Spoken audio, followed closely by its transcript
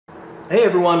Hey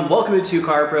everyone, welcome to Two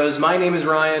Car Pros. My name is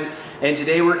Ryan, and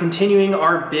today we're continuing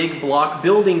our big block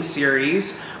building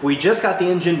series. We just got the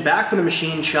engine back from the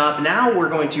machine shop. Now we're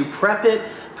going to prep it,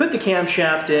 put the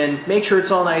camshaft in, make sure it's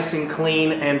all nice and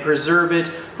clean, and preserve it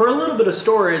for a little bit of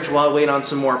storage while I wait on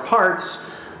some more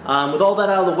parts. With all that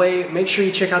out of the way, make sure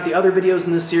you check out the other videos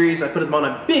in this series. I put them on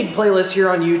a big playlist here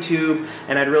on YouTube,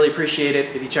 and I'd really appreciate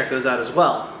it if you check those out as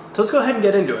well. So let's go ahead and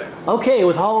get into it. Okay,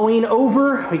 with Halloween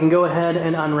over, we can go ahead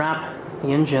and unwrap the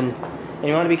engine. And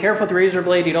you want to be careful with the razor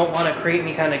blade. You don't want to create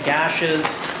any kind of gashes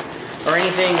or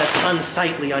anything that's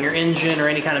unsightly on your engine or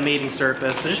any kind of mating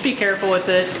surface. So just be careful with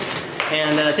it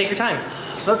and take your time.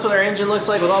 So that's what our engine looks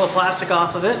like with all the plastic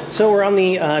off of it. So we're on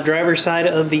the driver's side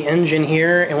of the engine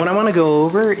here, and what I want to go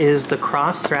over is the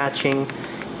cross-hatching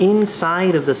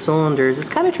inside of the cylinders. It's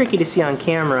kind of tricky to see on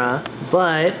camera,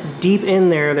 but deep in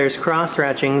there, there's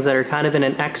cross-hatchings that are kind of in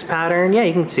an X pattern. Yeah,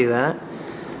 you can see that.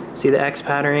 See the X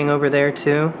patterning over there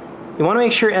too? You want to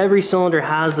make sure every cylinder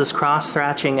has this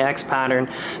cross-hatching X pattern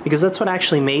because that's what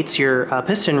actually mates your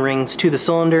piston rings to the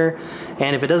cylinder,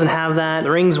 and if it doesn't have that, the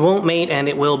rings won't mate and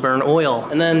it will burn oil.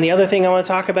 And then the other thing I want to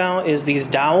talk about is these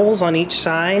dowels on each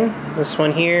side. This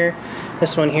one here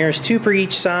is 2 per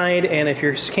each side, and if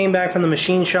you came back from the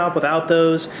machine shop without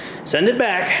those, send it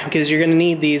back because you're going to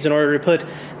need these in order to put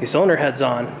the cylinder heads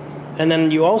on. And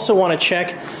then you also want to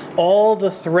check all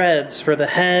the threads for the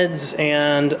heads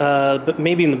and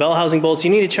maybe in the bell housing bolts.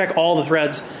 You need to check all the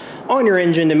threads on your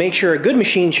engine to make sure a good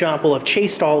machine shop will have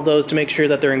chased all of those to make sure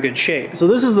that they're in good shape. So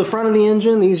this is the front of the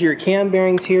engine. These are your cam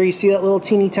bearings here. You see that little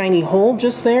teeny tiny hole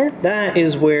just there? That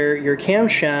is where your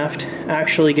camshaft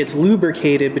actually gets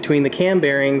lubricated between the cam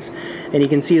bearings, and you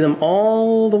can see them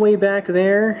all the way back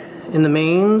there in the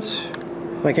mains.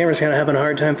 My camera's kind of having a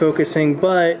hard time focusing,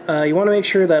 but you want to make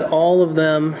sure that all of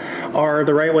them are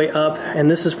the right way up,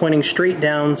 and this is pointing straight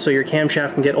down so your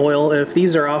camshaft can get oil. If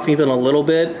these are off even a little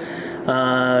bit,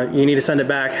 you need to send it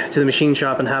back to the machine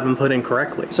shop and have them put in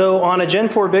correctly. So on a Gen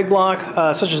 4 big block,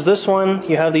 such as this one,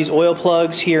 you have these oil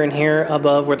plugs here and here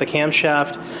above where the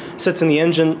camshaft sits in the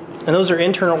engine. And those are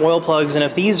internal oil plugs, and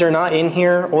if these are not in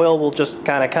here, oil will just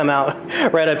kind of come out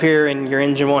right up here and your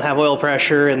engine won't have oil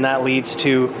pressure, and that leads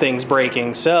to things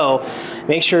breaking. So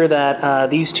make sure that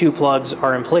these 2 plugs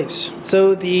are in place.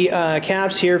 So the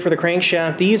caps here for the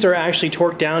crankshaft, these are actually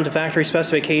torqued down to factory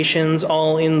specifications,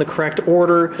 all in the correct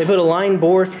order. They put a line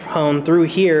bore hone through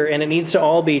here, and it needs to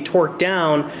all be torqued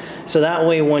down, so that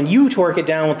way when you torque it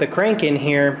down with the crank in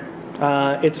here,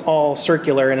 it's all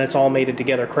circular and it's all mated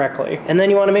together correctly. And then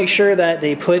you want to make sure that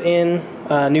they put in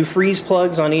new freeze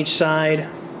plugs on each side.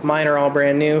 Mine are all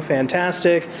brand new,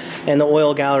 fantastic. And the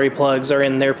oil gallery plugs are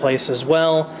in their place as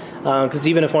well, because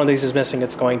even if one of these is missing,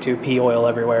 it's going to pee oil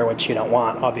everywhere, which you don't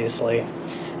want, obviously.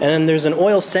 And then there's an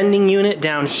oil sending unit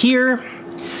down here,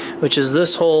 which is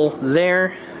this hole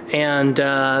there. And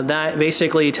that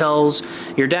basically tells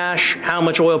your dash how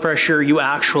much oil pressure you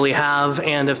actually have,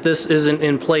 and if this isn't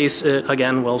in place, it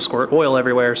again will squirt oil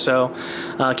everywhere. So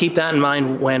keep that in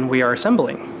mind when we are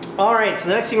assembling. Alright, so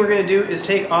the next thing we're going to do is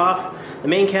take off the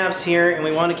main caps here, and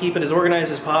we want to keep it as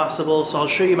organized as possible, so I'll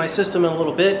show you my system in a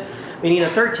little bit. We need a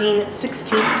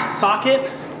 13/16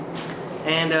 socket,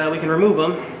 and we can remove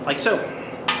them like so.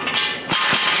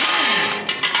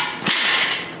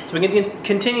 So we can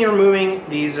continue removing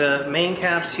these main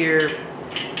caps here,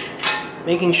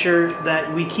 making sure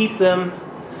that we keep them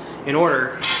in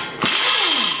order.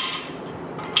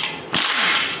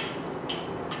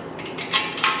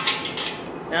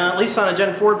 Now, at least on a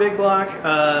Gen 4 big block,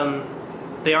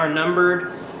 they are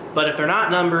numbered, but if they're not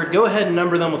numbered, go ahead and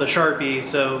number them with a Sharpie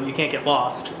so you can't get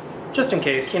lost. Just in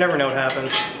case, you never know what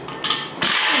happens.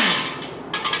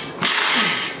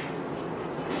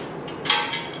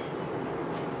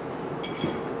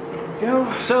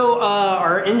 So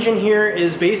our engine here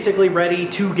is basically ready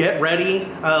to get ready.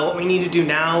 What we need to do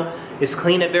now is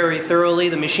clean it very thoroughly.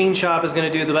 The machine shop is going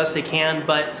to do the best they can,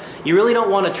 but you really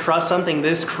don't want to trust something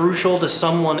this crucial to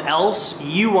someone else.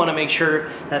 You want to make sure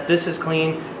that this is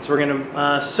clean. So we're going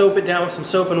to soap it down with some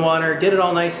soap and water, get it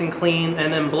all nice and clean,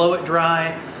 and then blow it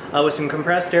dry with some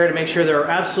compressed air to make sure there are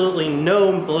absolutely no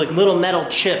little metal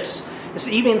chips. It's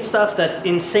even stuff that's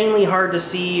insanely hard to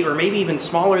see, or maybe even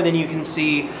smaller than you can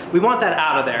see. We want that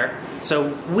out of there.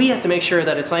 So we have to make sure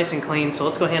that it's nice and clean, so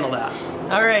let's go handle that.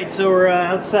 All right, so we're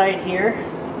outside here.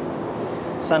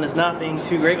 Sun is not being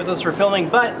too great with us for filming,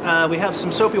 but we have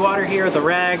some soapy water here, the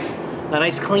rag, a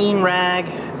nice clean rag,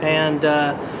 and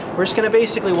we're just gonna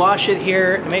basically wash it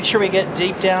here and make sure we get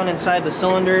deep down inside the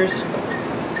cylinders.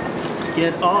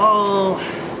 Get all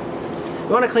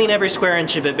You want to clean every square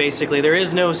inch of it, basically. There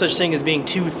is no such thing as being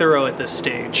too thorough at this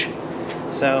stage.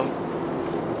 So,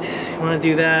 you want to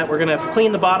do that. We're going to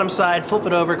clean the bottom side, flip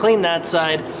it over, clean that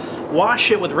side,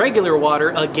 wash it with regular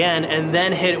water again, and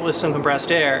then hit it with some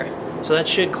compressed air. So that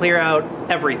should clear out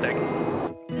everything.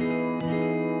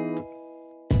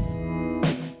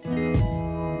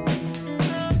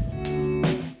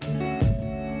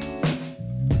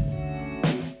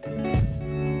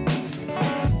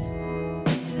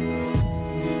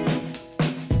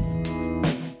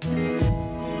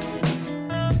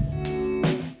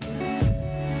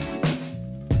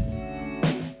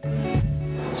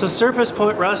 So surface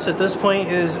point rust at this point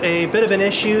is a bit of an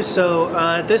issue, so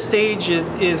at this stage it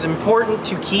is important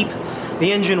to keep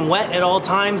the engine wet at all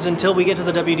times until we get to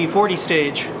the WD-40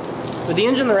 stage. With the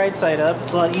engine the right side up,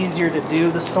 it's a lot easier to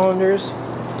do the cylinders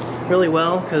really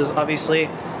well, because obviously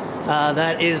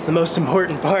that is the most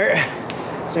important part.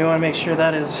 So you want to make sure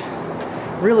that is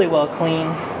really well clean,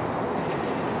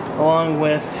 along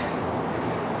with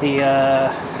the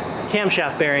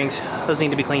camshaft bearings. Those need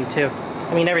to be cleaned too.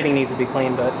 I mean, everything needs to be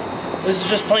clean, but this is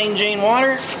just plain Jane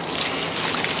water.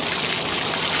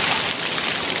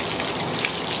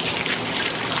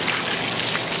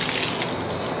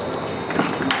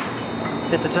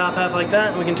 Hit the top half like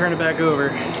that, and we can turn it back over.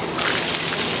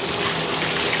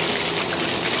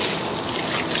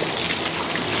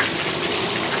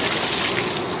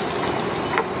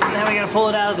 Now we gotta pull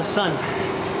it out of the sun.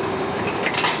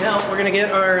 Now we're gonna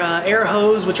get our air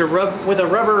hose, which are with a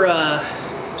rubber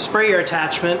sprayer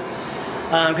attachment,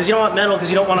 because you don't want metal, because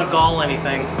you don't want to gall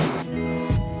anything.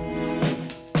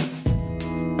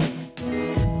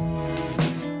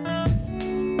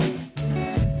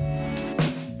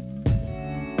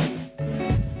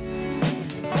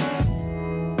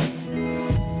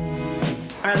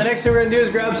 Alright, the next thing we're going to do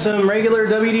is grab some regular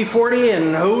WD-40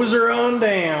 and hose her on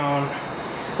down.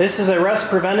 This is a rust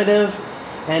preventative,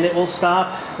 and it will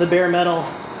stop the bare metal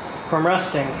from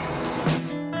rusting.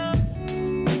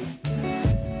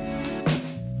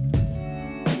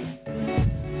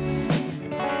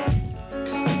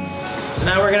 So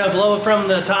now we're going to blow it from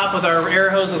the top with our air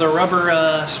hose with a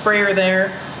rubber sprayer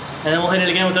there, and then we'll hit it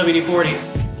again with WD-40.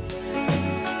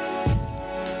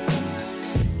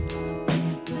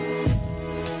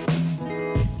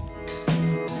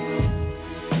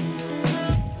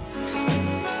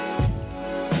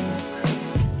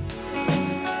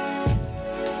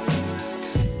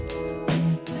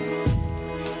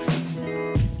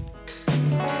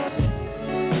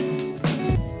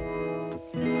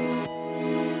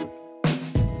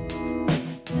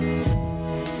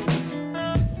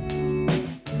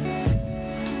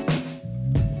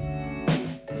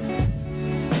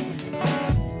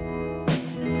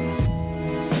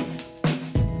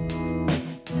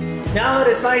 Now that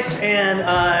it's nice and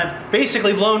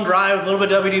basically blown dry with a little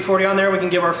bit of WD-40 on there, we can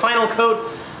give our final coat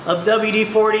of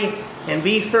WD-40 and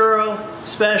be thorough,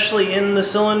 especially in the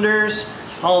cylinders,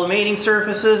 all the mating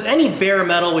surfaces. Any bare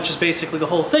metal, which is basically the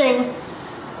whole thing,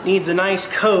 needs a nice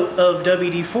coat of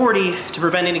WD-40 to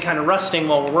prevent any kind of rusting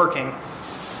while we're working.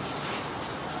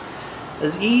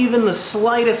 As even the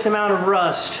slightest amount of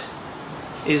rust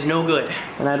is no good.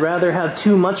 And I'd rather have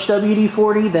too much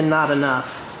WD-40 than not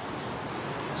enough.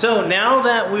 So now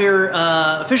that we're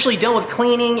officially done with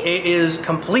cleaning, it is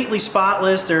completely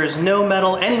spotless. There is no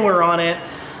metal anywhere on it,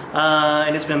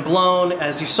 and it's been blown.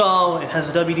 As you saw, it has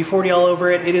the WD-40 all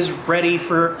over it. It is ready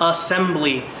for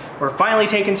assembly. We're finally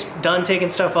done taking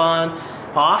stuff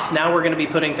off. Now we're going to be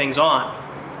putting things on.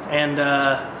 And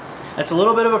that's a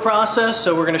little bit of a process,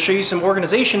 so we're going to show you some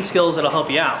organization skills that'll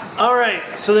help you out.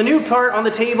 Alright, so the new part on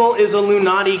the table is a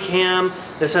Lunati cam.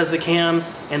 This has the cam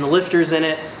and the lifters in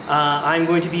it. I'm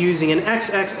going to be using an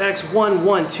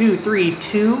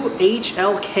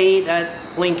XXX11232HLK.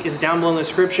 That link is down below in the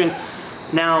description.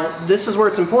 Now, this is where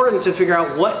it's important to figure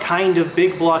out what kind of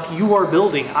big block you are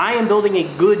building. I am building a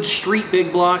good street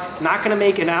big block, not going to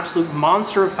make an absolute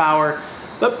monster of power,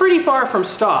 but pretty far from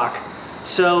stock.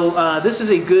 So this is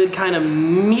a good kind of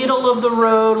middle of the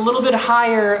road, a little bit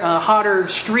higher, hotter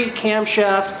street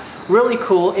camshaft. Really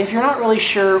cool. If you're not really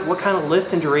sure what kind of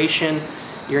lift and duration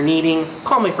you're needing,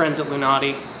 call my friends at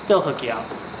Lunati. They'll hook you up.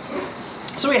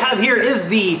 So what we have here is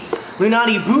the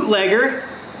Lunati bootlegger.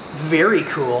 Very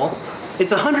cool.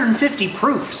 It's 150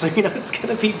 proof, so you know it's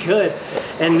gonna be good.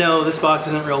 And no, this box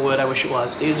isn't real wood. I wish it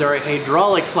was. These are a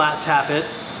hydraulic flat tappet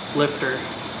lifter.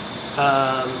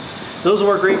 Those will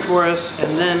work great for us.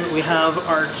 And then we have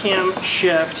our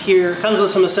camshaft here. Comes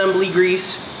with some assembly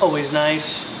grease, always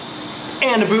nice.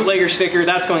 And a bootlegger sticker,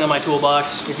 that's going on my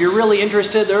toolbox. If you're really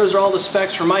interested, those are all the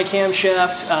specs for my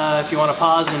camshaft. If you want to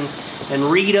pause and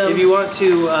read them. If you want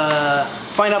to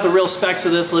find out the real specs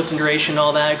of this, lift and duration and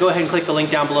all that, go ahead and click the link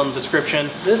down below in the description.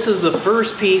 This is the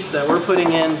first piece that we're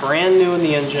putting in, brand new in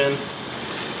the engine.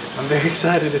 I'm very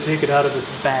excited to take it out of its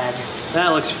bag. That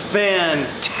looks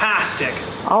fantastic.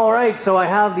 All right, so I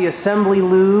have the assembly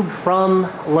lube from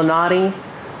Lenati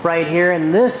right here,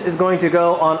 and this is going to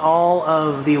go on all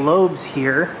of the lobes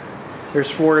here.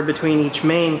 There's 4 between each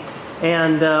main.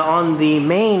 And on the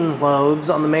main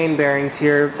lobes, on the main bearings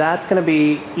here, that's going to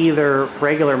be either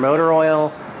regular motor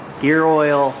oil, gear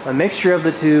oil, a mixture of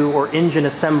the two, or engine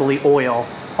assembly oil.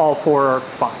 All 4 are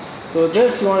fine. So with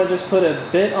this, you want to just put a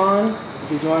bit on,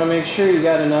 because you want to make sure you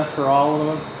got enough for all of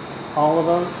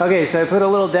them. Okay, so I put a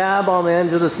little dab on the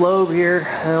end of this lobe here,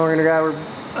 and we're going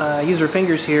to use our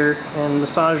fingers here and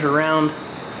massage around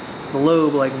the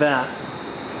lobe like that.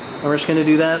 And we're just going to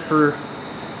do that for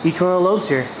each one of the lobes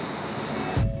here.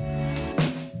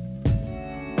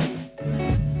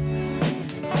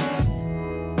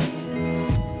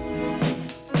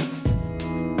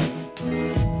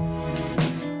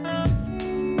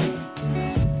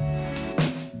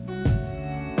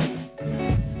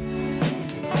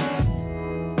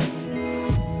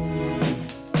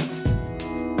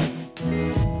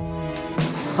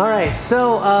 All right,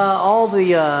 so all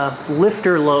the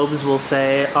lifter lobes, we'll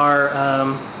say, are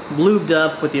lubed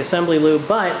up with the assembly lube,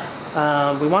 but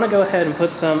we want to go ahead and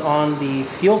put some on the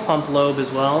fuel pump lobe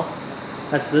as well.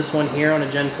 That's this one here on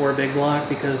a Gen 4 big block,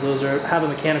 because those have a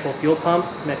mechanical fuel pump,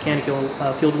 mechanical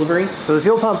fuel delivery. So the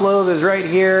fuel pump lobe is right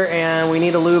here, and we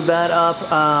need to lube that up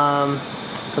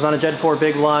because on a Gen 4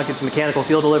 big block, it's mechanical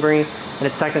fuel delivery, and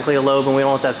it's technically a lobe, and we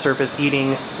don't want that surface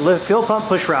eating fuel pump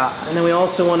push rod. And then we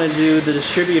also want to do the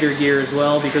distributor gear as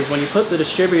well, because when you put the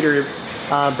distributor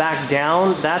back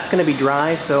down, that's going to be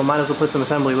dry, so might as well put some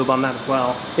assembly lube on that as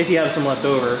well, if you have some left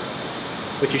over,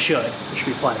 which you should. There should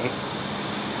be plenty.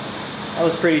 That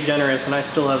was pretty generous, and I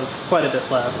still have quite a bit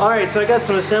left. All right, so I got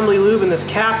some assembly lube in this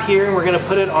cap here, and we're going to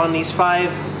put it on these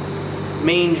 5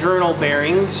 main journal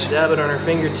bearings. Dab it on our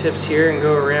fingertips here and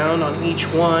go around on each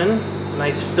one.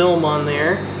 Nice film on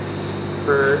there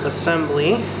for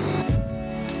assembly.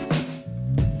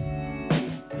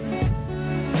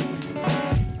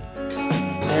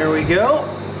 There we go.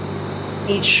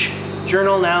 Each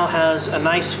journal now has a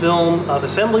nice film of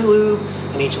assembly lube,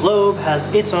 and each lobe has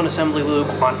its own assembly lube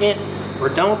on it. We're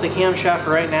done with the camshaft for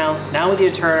right now. Now we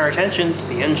need to turn our attention to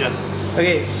the engine.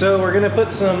 Okay, so we're gonna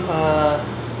put some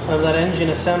of that engine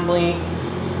assembly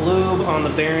lube on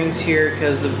the bearings here,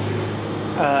 because the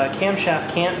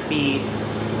camshaft can't be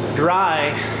dry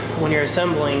when you're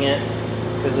assembling it,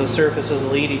 because those surfaces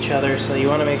will eat each other, so you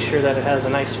want to make sure that it has a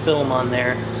nice film on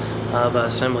there of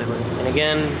assembly lube. And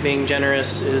again, being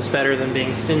generous is better than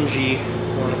being stingy.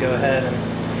 You want to go ahead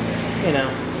and, you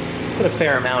know, put a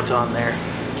fair amount on there.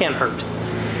 Can't hurt.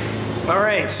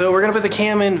 Alright, so we're going to put the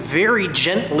cam in very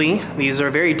gently. These are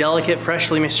very delicate,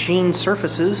 freshly machined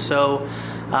surfaces, so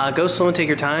go slow and take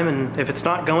your time, and if it's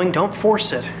not going, don't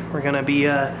force it. We're going to be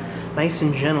nice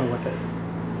and gentle with it.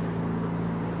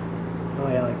 Oh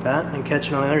yeah, like that. And catch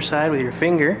it on the other side with your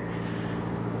finger.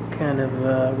 Kind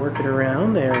of work it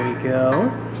around. There we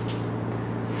go.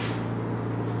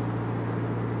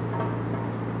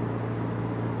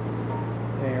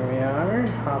 There we are.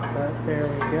 Hop that. There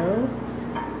we go.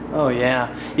 Oh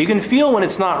yeah, you can feel when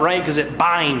it's not right because it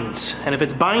binds, and if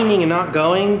it's binding and not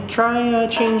going, try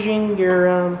changing your,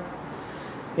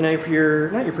 you know,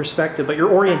 not your perspective, but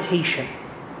your orientation.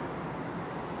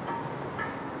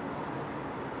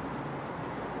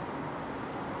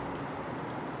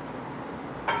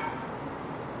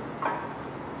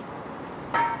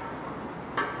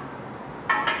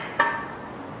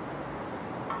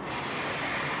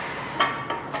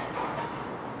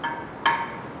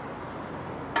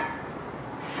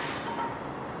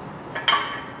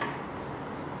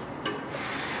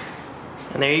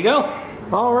 And there you go.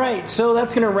 All right, so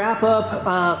that's gonna wrap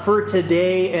up for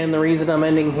today, and the reason I'm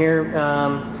ending here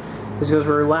is because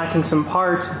we're lacking some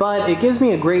parts, but it gives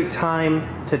me a great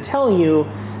time to tell you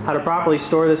how to properly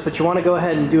store this, but you wanna go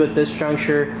ahead and do at this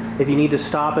juncture. If you need to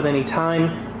stop at any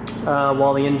time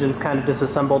while the engine's kind of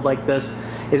disassembled like this,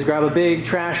 is grab a big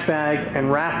trash bag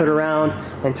and wrap it around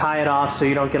and tie it off so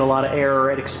you don't get a lot of air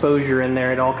or exposure in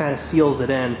there. It all kind of seals it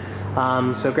in.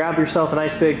 So grab yourself a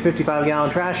nice big 55-gallon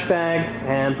trash bag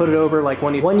and put it over, like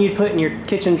one you'd put in your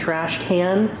kitchen trash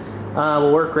can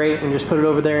will work great, and just put it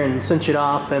over there and cinch it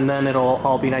off, and then it'll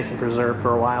all be nice and preserved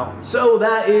for a while. So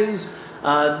that is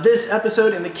this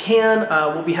episode in the can.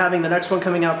 We'll be having the next one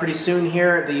coming out pretty soon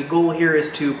here. The goal here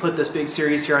is to put this big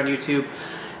series here on YouTube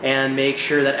and make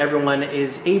sure that everyone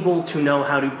is able to know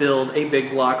how to build a big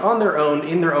block on their own,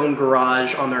 in their own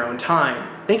garage, on their own time.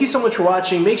 Thank you so much for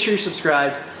watching. Make sure you're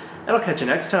subscribed, and I'll catch you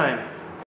next time.